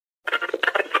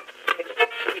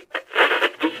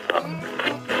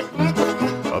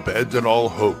Abandon all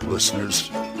hope,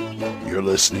 listeners. You're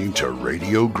listening to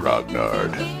Radio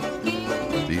Grognard,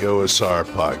 the OSR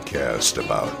podcast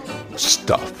about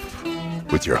stuff,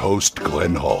 with your host,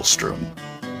 Glenn Hallstrom.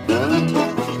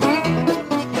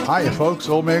 Hiya, folks.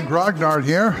 Old Man Grognard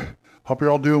here. Hope you're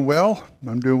all doing well.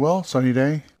 I'm doing well. Sunny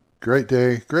day. Great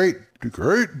day. Great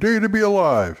day to be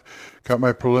alive. Got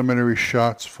my preliminary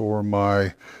shots for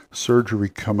my surgery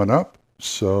coming up.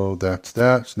 So that's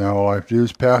that. So now all I have to do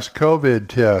is pass a COVID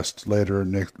test later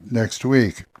next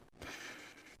week.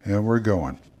 And we're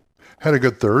going. Had a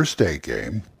good Thursday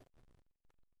game.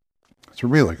 It's a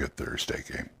really good Thursday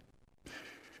game.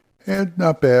 And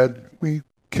not bad. We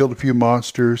killed a few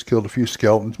monsters, killed a few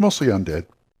skeletons, mostly undead.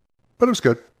 But it was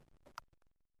good.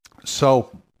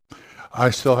 So I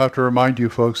still have to remind you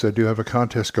folks, I do have a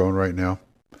contest going right now.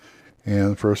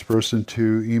 And the first person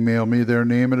to email me their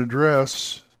name and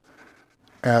address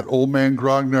at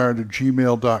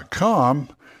oldmangrognard@gmail.com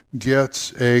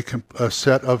gets a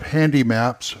set of handy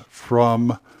maps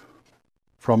from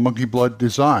Monkey Blood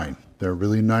Design. They're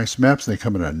really nice maps. They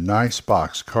come in a nice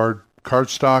box.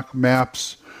 Cardstock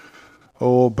maps,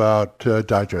 about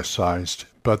digest sized,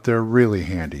 but they're really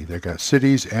handy. They got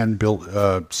cities and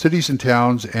cities and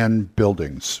towns and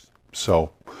buildings.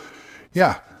 So,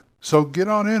 yeah. So get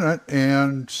on in it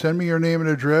and send me your name and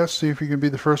address. See if you can be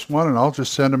the first one, and I'll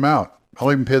just send them out. I'll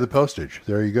even pay the postage.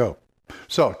 There you go.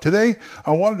 So today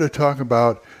I wanted to talk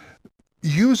about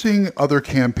using other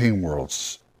campaign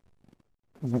worlds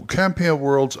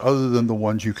other than the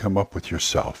ones you come up with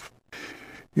yourself.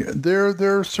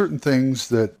 There are certain things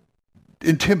that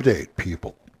intimidate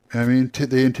people. I mean,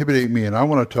 they intimidate me, and I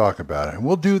want to talk about it. And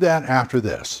we'll do that after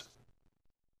this.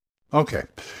 Okay.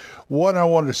 What I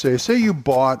wanted to say you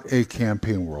bought a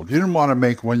campaign world. You didn't want to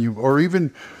make one, or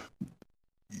even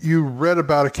you read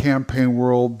about a campaign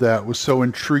world that was so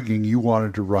intriguing you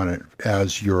wanted to run it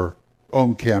as your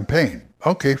own campaign.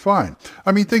 Okay, fine.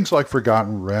 I mean, things like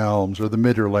Forgotten Realms or the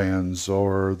Midderlands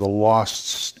or the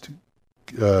Lost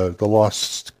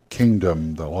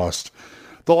Kingdom, the Lost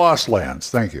Lands.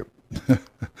 Thank you.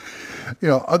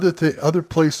 Other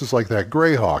places like that.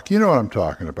 Greyhawk. You know what I'm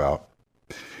talking about.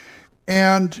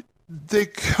 And they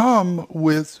come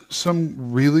with some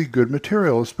really good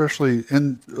material, especially,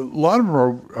 and a lot of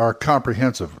them are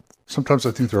comprehensive. Sometimes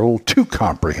I think they're a little too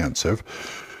comprehensive,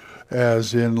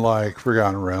 as in like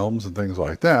Forgotten Realms and things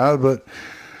like that, but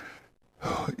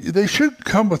they should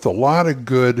come with a lot of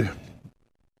good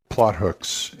plot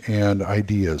hooks and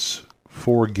ideas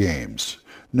for games.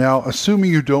 Now,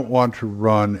 assuming you don't want to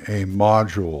run a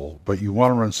module, but you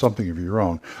want to run something of your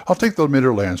own. I'll take the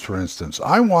Midderlands, for instance.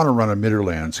 I want to run a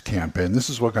Midderlands campaign. This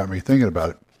is what got me thinking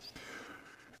about it.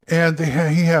 And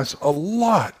he has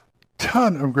a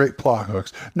ton of great plot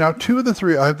hooks. Now, two of the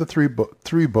three, I have the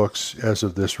three books as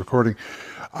of this recording.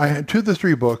 Two of the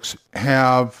three books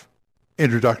have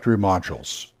introductory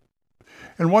modules.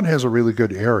 And one has a really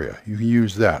good area. You can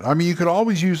use that. I mean, you could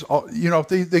always use, if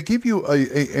they give you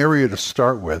a area to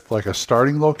start with, like a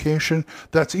starting location,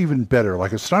 that's even better.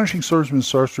 Like Astonishing Swordsmen and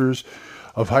Sorcerers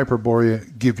of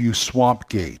Hyperborea give you Swamp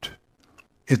Gate.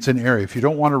 It's an area. If you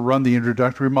don't want to run the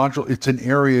introductory module, it's an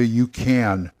area you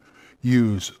can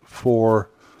use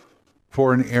for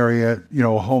an area,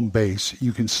 a home base.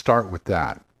 You can start with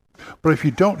that. But if you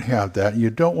don't have that, and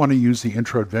you don't want to use the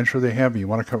intro adventure they have, and you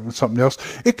want to come up with something else,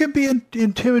 it can be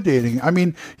intimidating. I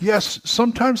mean, yes,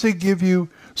 sometimes you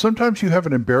have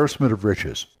an embarrassment of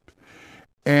riches.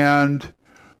 And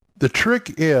the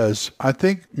trick is, I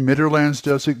think Midderlands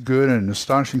does it good, and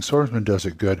Astonishing Swordsman does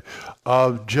it good,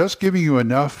 of just giving you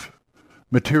enough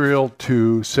material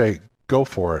to say, go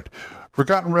for it.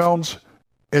 Forgotten Realms,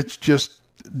 it's just,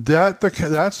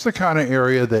 that's the kind of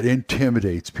area that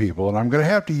intimidates people, and I'm going to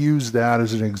have to use that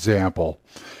as an example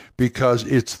because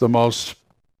it's the most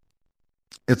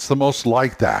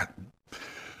like that,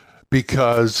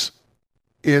 because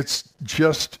it's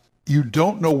just, you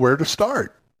don't know where to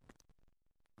start.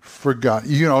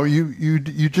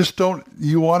 You just don't,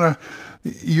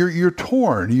 you're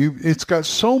torn. It's got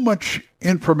so much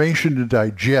information to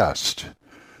digest.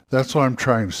 That's what I'm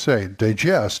trying to say.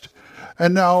 Digest.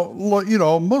 And now,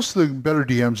 most of the better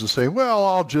DMs will say, well,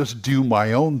 I'll just do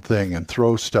my own thing and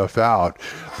throw stuff out.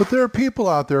 But there are people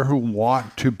out there who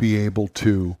want to be able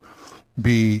to do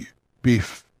it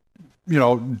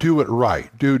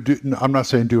right. I'm not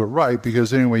saying do it right,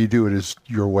 because any way you do it is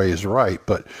your way is right.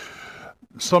 But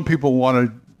some people want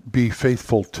to be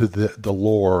faithful to the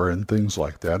lore and things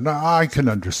like that. Now, I can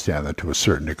understand that to a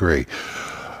certain degree.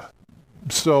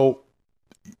 So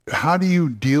how do you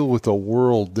deal with a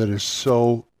world that is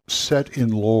so set in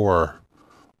lore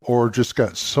or just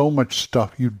got so much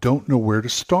stuff you don't know where to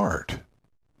start?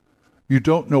 You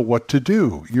don't know what to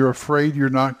do. You're afraid you're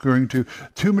not going to.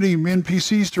 Too many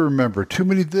NPCs to remember. Too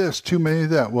many this, too many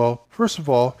that. Well, first of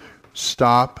all,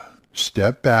 stop,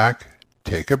 step back,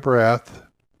 take a breath,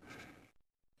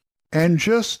 and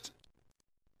just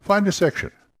find a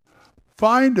section.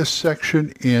 Find a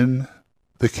section in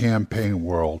the campaign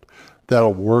world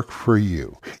that'll work for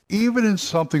you. Even in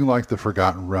something like the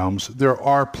Forgotten Realms, there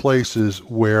are places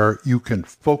where you can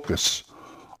focus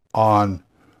on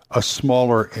a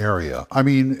smaller area. I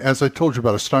mean, as I told you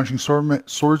about Astonishing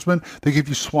Swordsman, they give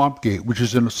you Swamp Gate, which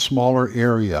is in a smaller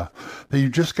area. Then you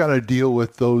just got to deal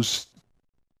with those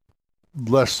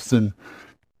less than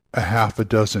a half a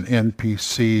dozen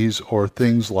NPCs or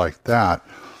things like that.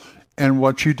 And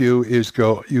what you do is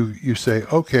you say,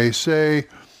 okay, say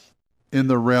in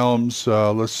the realms,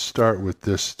 let's start with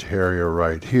this area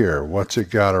right here. What's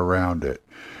it got around it?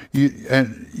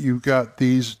 You've got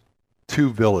these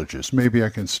 2 villages. Maybe I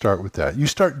can start with that. You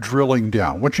start drilling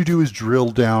down. What you do is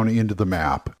drill down into the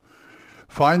map.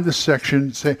 Find the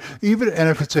section, and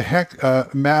if it's a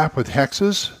map with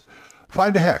hexes,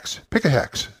 find a hex. Pick a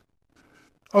hex.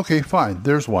 Okay, fine.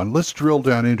 There's one. Let's drill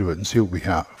down into it and see what we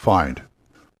find.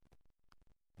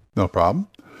 No problem.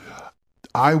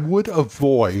 I would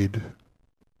avoid,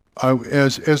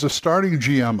 as a starting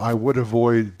GM, I would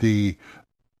avoid the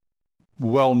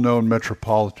well-known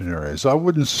metropolitan areas. I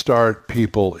wouldn't start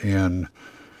people in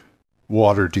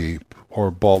Waterdeep or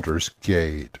Baldur's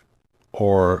Gate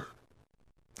or,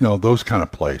 those kind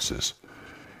of places.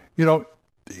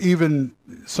 Even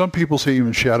some people say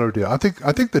even Shadowdale.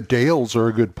 I think the Dales are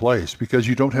a good place because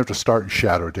you don't have to start in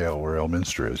Shadowdale where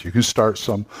Elminster is. You can start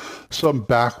some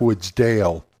backwoods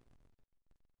dale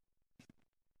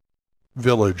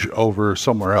village over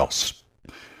somewhere else.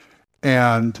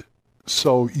 And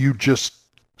so you just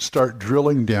start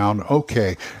drilling down,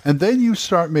 okay, and then you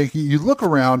start you look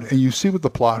around and you see what the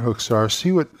plot hooks are,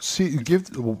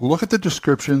 look at the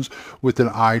descriptions with an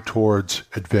eye towards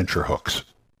adventure hooks.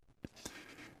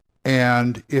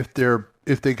 And if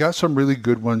they got some really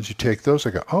good ones, you take those, I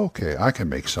go, okay, I can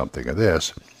make something of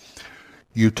this.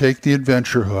 You take the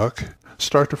adventure hook,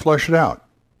 start to flesh it out.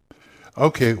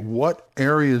 Okay, what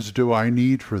areas do I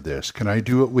need for this? Can I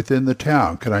do it within the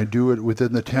town? Can I do it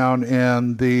within the town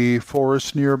and the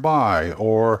forest nearby,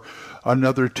 or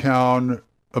another town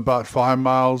about 5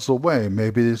 miles away?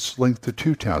 Maybe it's linked to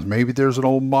 2 towns. Maybe there's an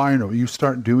old mine. You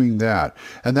start doing that.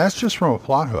 And that's just from a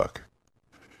plot hook.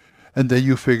 And then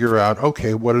you figure out,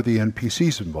 okay, what are the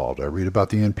NPCs involved? I read about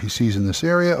the NPCs in this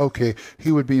area. Okay,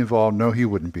 he would be involved. No, he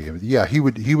wouldn't be. Yeah, he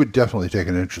would definitely take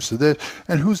an interest in this.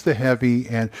 And who's the heavy?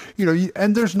 And,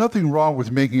 and there's nothing wrong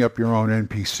with making up your own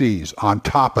NPCs on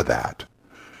top of that.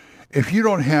 If you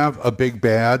don't have a big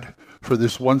bad for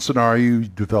this one scenario you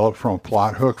develop from a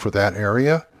plot hook for that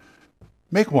area,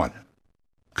 make one.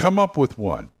 Come up with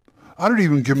one. I don't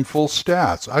even give them full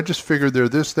stats. I just figured they're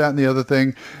this, that, and the other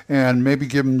thing, and maybe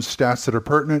give them stats that are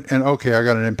pertinent, and okay, I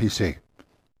got an NPC.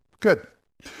 Good.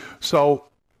 So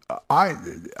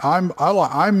I'm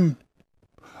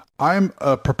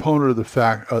a proponent of the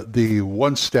fact the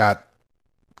one stat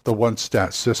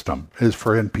system is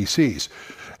for NPCs.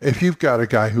 If you've got a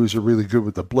guy who's really good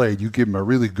with the blade, you give him a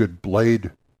really good blade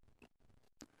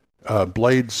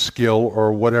skill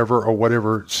or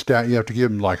whatever stat you have to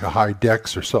give him, like a high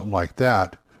dex or something like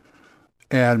that,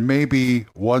 and maybe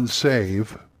one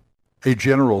save, a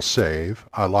general save.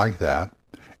 I like that,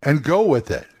 and go with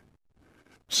it.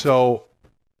 So,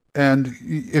 and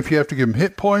if you have to give him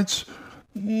hit points,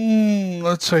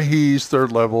 let's say he's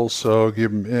 3rd level, so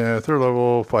give him 3rd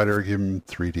level fighter, give him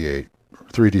 3d8,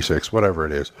 3d6, whatever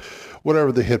it is,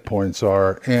 whatever the hit points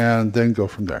are, and then go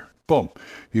from there. Boom.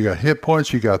 You got hit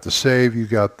points, you got the save, you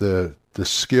got the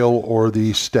skill or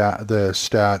the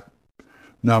stat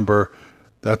number.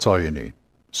 That's all you need.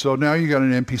 So now you got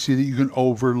an NPC that you can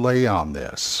overlay on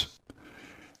this.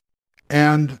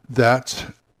 And that's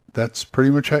pretty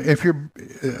much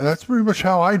that's pretty much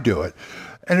how I do it.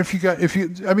 And if you've got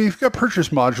purchase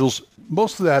modules,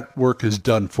 most of that work is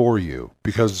done for you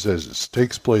because it says it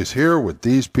takes place here with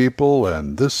these people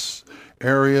and this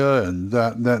area and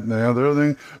that and the other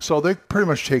thing. So they pretty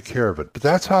much take care of it. But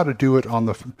that's how to do it on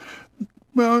the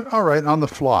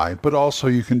fly, but also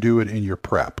you can do it in your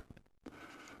prep.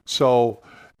 So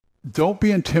don't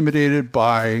be intimidated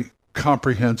by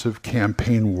comprehensive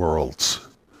campaign worlds.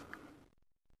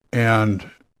 And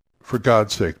for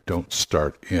God's sake, don't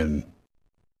start in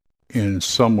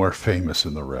somewhere famous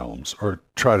in the realms, or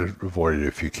try to avoid it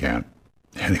if you can.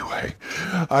 Anyway,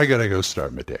 I got to go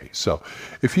start my day. So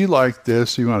if you like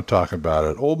this, you want to talk about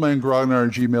it,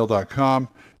 oldmangrognard@gmail.com.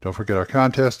 Don't forget our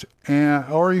contest,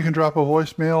 or you can drop a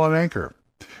voicemail on Anchor.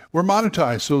 We're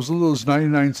monetized, so as little as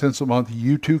 99 cents a month,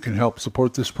 you too can help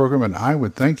support this program, and I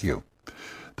would thank you.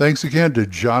 Thanks again to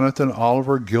Jonathan,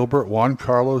 Oliver, Gilbert, Juan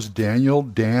Carlos, Daniel,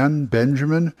 Dan,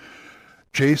 Benjamin,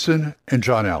 Jason, and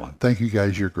John Allen. Thank you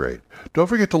guys. You're great. Don't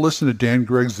forget to listen to Dan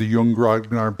Gregg's The Young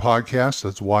Grognard Podcast.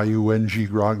 That's Y-U-N-G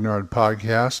Grognard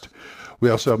Podcast. We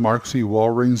also have Mark C.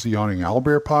 Walring's The Yawning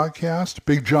Owlbear Podcast,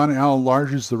 Big John Allen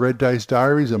Large's The Red Dice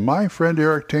Diaries, and my friend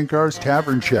Eric Tenkar's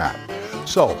Tavern Chat.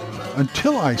 So,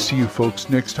 until I see you folks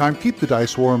next time, keep the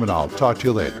dice warm, and I'll talk to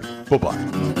you later. Bye-bye.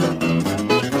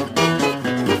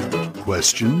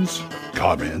 Questions?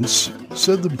 Comments?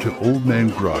 Send them to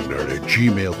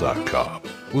oldmangrognard@gmail.com.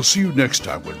 We'll see you next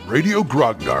time when Radio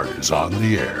Grognard is on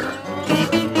the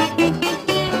air.